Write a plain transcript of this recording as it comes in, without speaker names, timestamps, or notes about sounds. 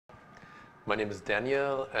My name is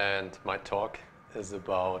Daniel, and my talk is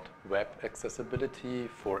about web accessibility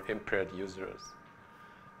for impaired users.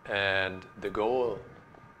 And the goal,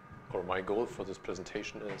 or my goal for this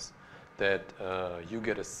presentation is that you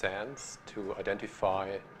get a sense to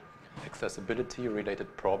identify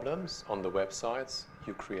accessibility-related problems on the websites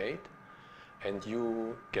you create, and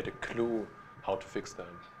you get a clue how to fix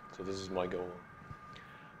them. So this is my goal.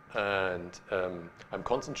 And I'm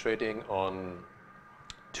concentrating on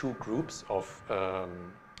two groups of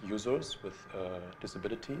users with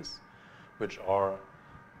disabilities, which are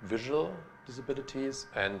visual disabilities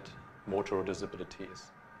and motor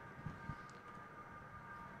disabilities.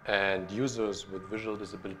 And users with visual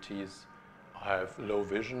disabilities have low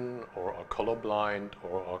vision or are colorblind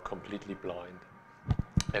or are completely blind.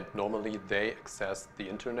 And normally they access the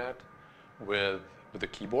internet with a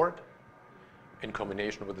keyboard in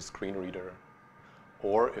combination with a screen reader.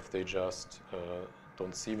 Or if they just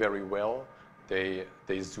don't see very well, they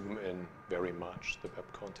zoom in very much the web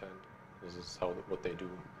content. This is what they do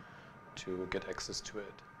to get access to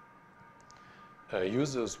it.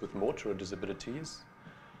 Users with motor disabilities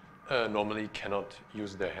normally cannot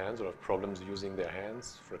use their hands or have problems using their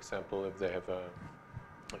hands. For example, if they have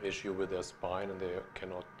an issue with their spine and they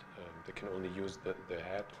can only use their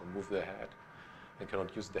head or move their head and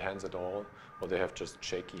cannot use their hands at all, or they have just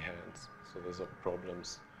shaky hands. So those are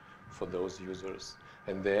problems for those users.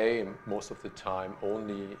 And they, most of the time,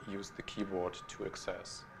 only use the keyboard to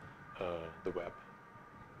access the web.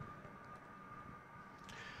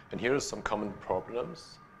 And here are some common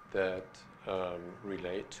problems that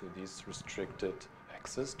relate to these restricted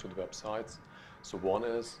access to the websites. So one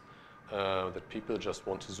is that people just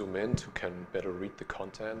want to zoom in to can better read the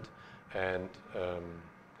content, and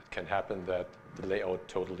it can happen that the layout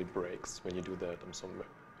totally breaks when you do that on some web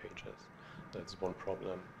pages. That's one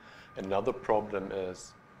problem. Another problem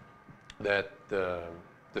is that the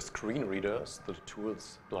screen readers, the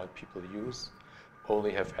tools blind people use,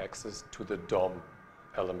 only have access to the DOM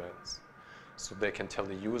elements. So they can tell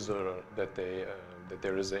the user that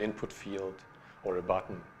there is an input field or a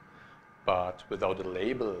button, but without a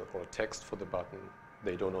label or a text for the button,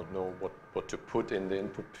 they do not know what to put in the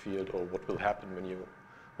input field or what will happen when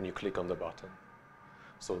you click on the button.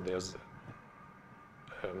 So there's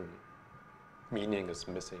meaning is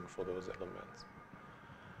missing for those elements.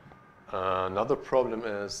 Another problem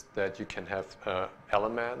is that you can have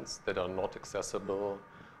elements that are not accessible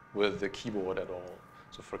with the keyboard at all.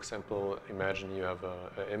 So for example, imagine you have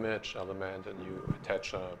an image element and you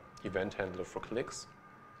attach an event handler for clicks.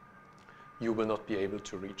 You will not be able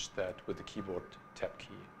to reach that with the keyboard tab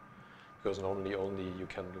key, because normally only you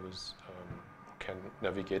can can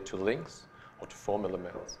navigate to links or to form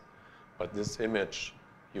elements. But this image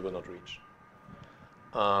you will not reach.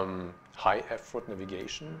 High effort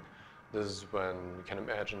navigation. This is when you can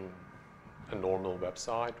imagine a normal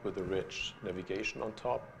website with a rich navigation on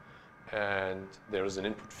top, and there is an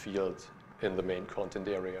input field in the main content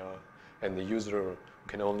area, and the user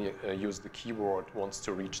can only use the keyboard wants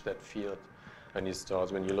to reach that field. And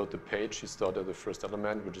when you load the page, you start at the first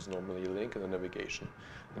element, which is normally a link in the navigation.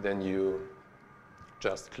 And then you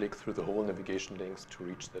just click through the whole navigation links to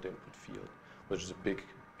reach that input field, which is a big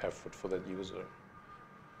effort for that user.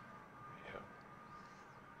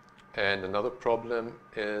 And another problem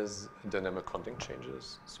is dynamic content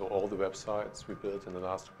changes. So all the websites we built in the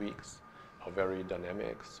last weeks are very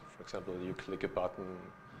dynamic. So for example, you click a button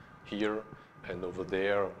here, and over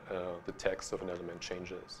there, the text of an element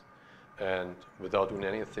changes. And without doing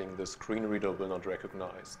anything, the screen reader will not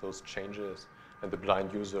recognize those changes, and the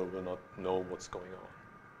blind user will not know what's going on.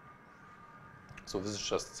 So this is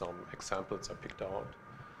just some examples I picked out,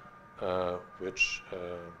 which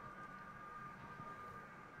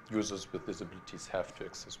users with disabilities have to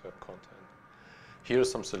access web content. Here are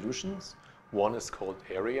some solutions. One is called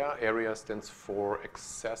Aria. Aria stands for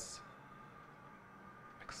Accessible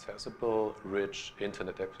Rich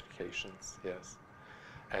Internet Applications. Yes.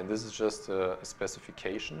 And this is just a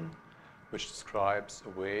specification which describes a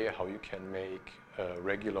way how you can make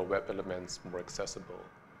regular web elements more accessible.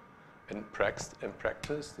 In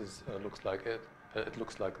practice, this looks like it. It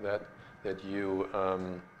looks like that you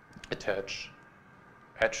attach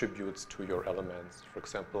attributes to your elements. For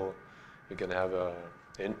example, you can have an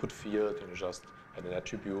input field and you just add an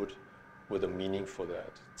attribute with a meaning for that.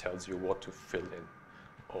 It tells you what to fill in.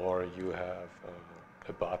 Or you have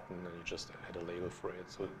a button and you just add a label for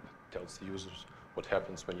it. So it tells the users what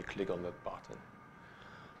happens when you click on that button.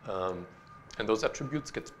 And those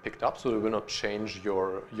attributes get picked up, so they will not change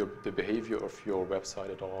the behavior of your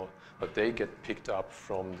website at all, but they get picked up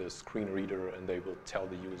from the screen reader and they will tell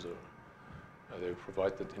the user They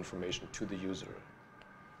provide that information to the user.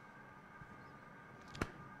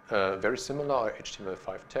 Very similar are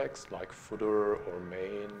HTML5 tags like footer or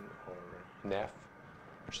main or nav,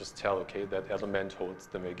 which just tell, okay, that element holds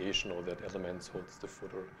the negation or that element holds the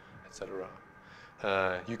footer, etc.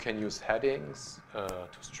 You can use headings to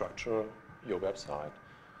structure your website,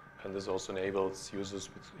 and this also enables users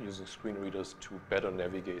using screen readers to better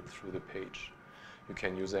navigate through the page. You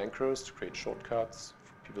can use anchors to create shortcuts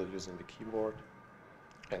for people using the keyboard,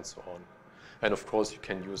 and so on. And of course, you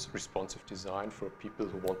can use responsive design for people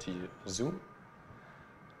who want to zoom,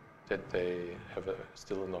 that they have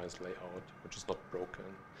still a nice layout, which is not broken.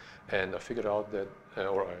 And I figured out that,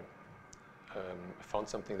 I found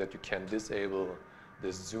something that you can disable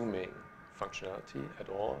this zooming functionality at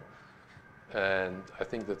all. And I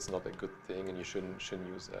think that's not a good thing, and you shouldn't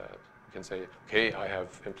use that. You can say, okay, I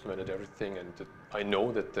have implemented everything, and I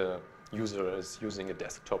know that the user is using a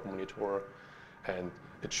desktop monitor, and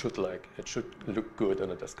it should look good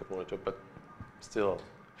on a desktop monitor, but still,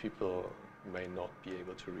 people may not be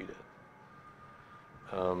able to read it.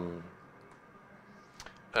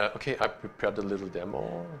 Okay, I prepared a little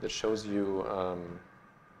demo that shows you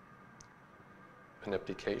an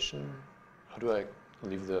application. How do I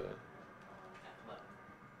leave the...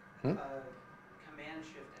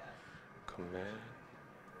 Command-Shift-F. Command.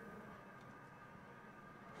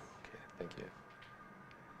 Okay, thank you.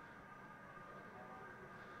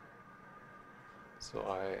 So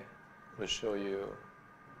I will show you.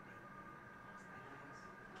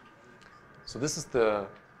 So this is the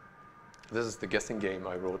guessing game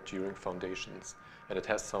I wrote during Foundations, and it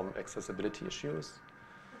has some accessibility issues,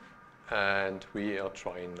 and we are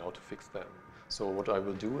trying now to fix them. So what I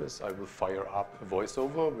will do is I will fire up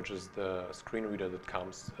VoiceOver, which is the screen reader that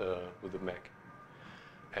comes with the Mac.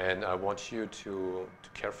 And I want you to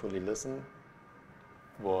carefully listen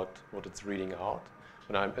what it's reading out,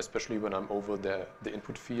 especially when I'm over the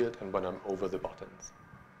input field and when I'm over the buttons.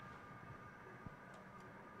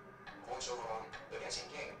 VoiceOver on the guessing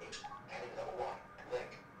game. Heading level 1.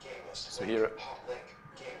 Link. Game list. So here Link.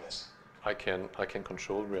 Game list. I can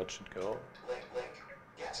control where it should go. Link.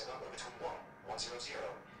 Guess a number between 100. You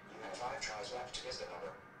have 5 tries left to guess the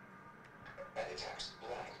number. Edit text.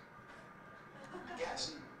 Blank.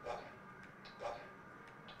 Guess. Button.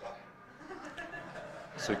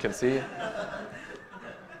 So you can see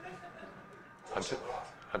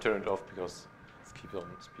I'm turning it off because it keeps on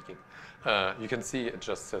speaking. You can see it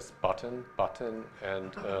just says button,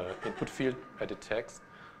 and input field, edit text.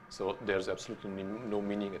 So there's absolutely no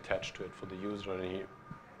meaning attached to it for the user, and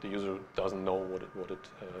the user doesn't know what it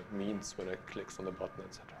means when it clicks on the button,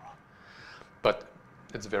 etc. But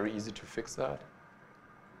it's very easy to fix that.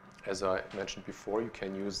 As I mentioned before, you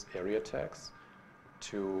can use Aria tags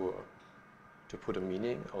to put a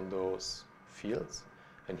meaning on those fields.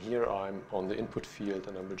 And here I'm on the input field,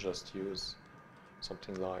 and I will just use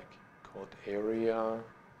something like called Aria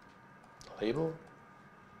label.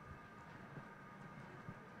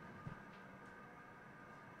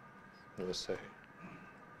 Let's say,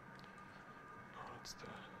 it's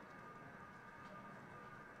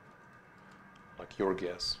like your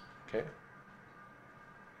guess, okay?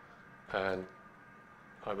 And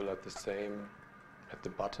I will add the same at the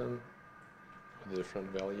button with a different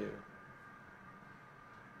value.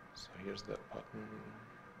 So here's that button.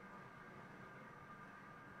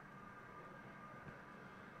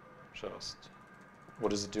 Just,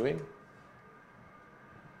 what is it doing?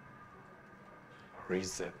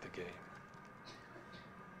 Reset the game.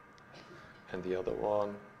 And the other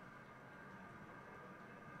one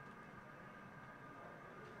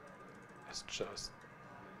is just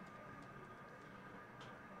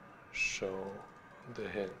show the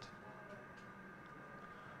hint.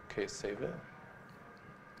 Okay, save it.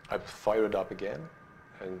 I fire it up again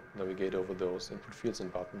and navigate over those input fields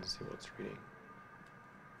and buttons to see what it's reading.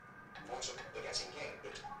 The guessing game.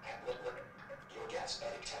 Your guess.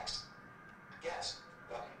 Edit text. Guess.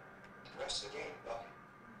 Button. Rest of the game. Button.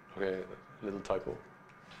 Okay, little typo.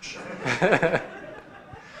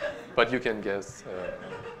 But you can guess.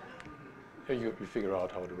 You figure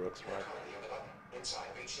out how it works, right?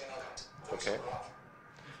 Okay.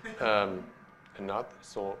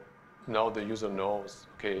 So now the user knows,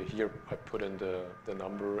 okay, here I put in the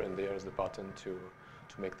number and there's the button to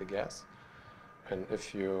make the guess. And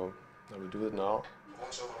I will do it now.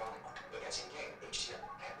 VoiceOver on the guessing game.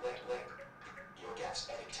 HTML. Link. Your guess.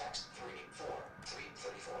 Edit text.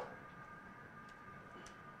 334.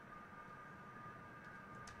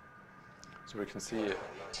 So we can see.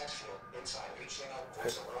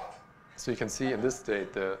 So you can see in this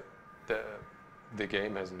state the the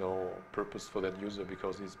game has no purpose for that user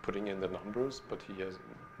because he's putting in the numbers, but he has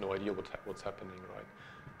no idea what's happening, right?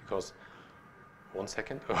 Because, 1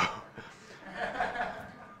 second.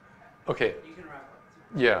 Okay. You can wrap up.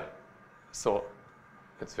 Yeah. So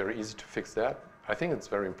it's very easy to fix that. I think it's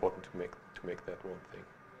very important to make that one thing.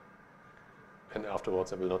 And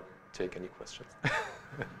afterwards, I will not take any questions.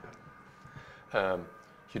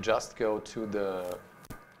 You just go to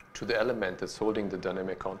the element that's holding the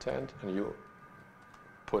dynamic content, and you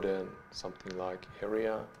put in something like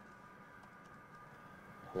Aria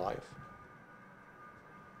live.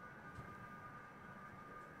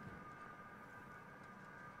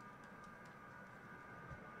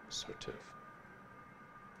 Assertive.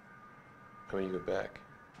 And when you go back,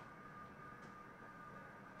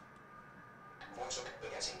 Voice the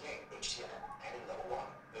guessing game, HTML, heading level 1,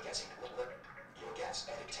 the guessing, your guess,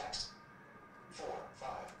 edit text. 4, 5,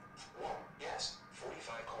 1, yes,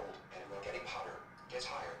 45 cold, and we're getting hotter, gets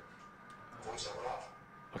higher. Voiceover off.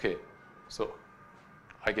 okay, so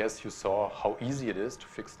I guess you saw how easy it is to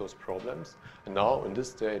fix those problems. And now, in this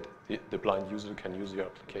state, the blind user can use your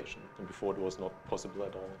application. And before, it was not possible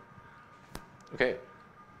at all. Okay,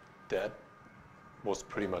 that was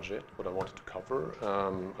pretty much it, what I wanted to cover.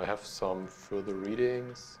 I have some further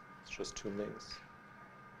readings. It's just 2 links.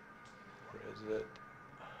 Where is it?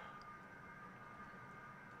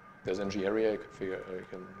 There's NG Aria. You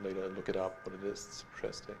can later look it up, what it is. It's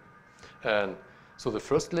interesting. And so the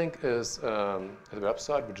first link is a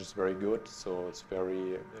website, which is very good. So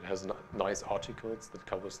it has nice articles that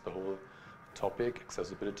covers the whole topic,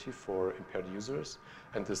 accessibility for impaired users.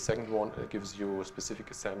 And the second one gives you specific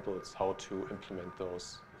examples how to implement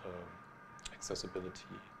those accessibility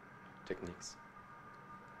techniques.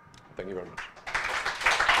 Thank you very much.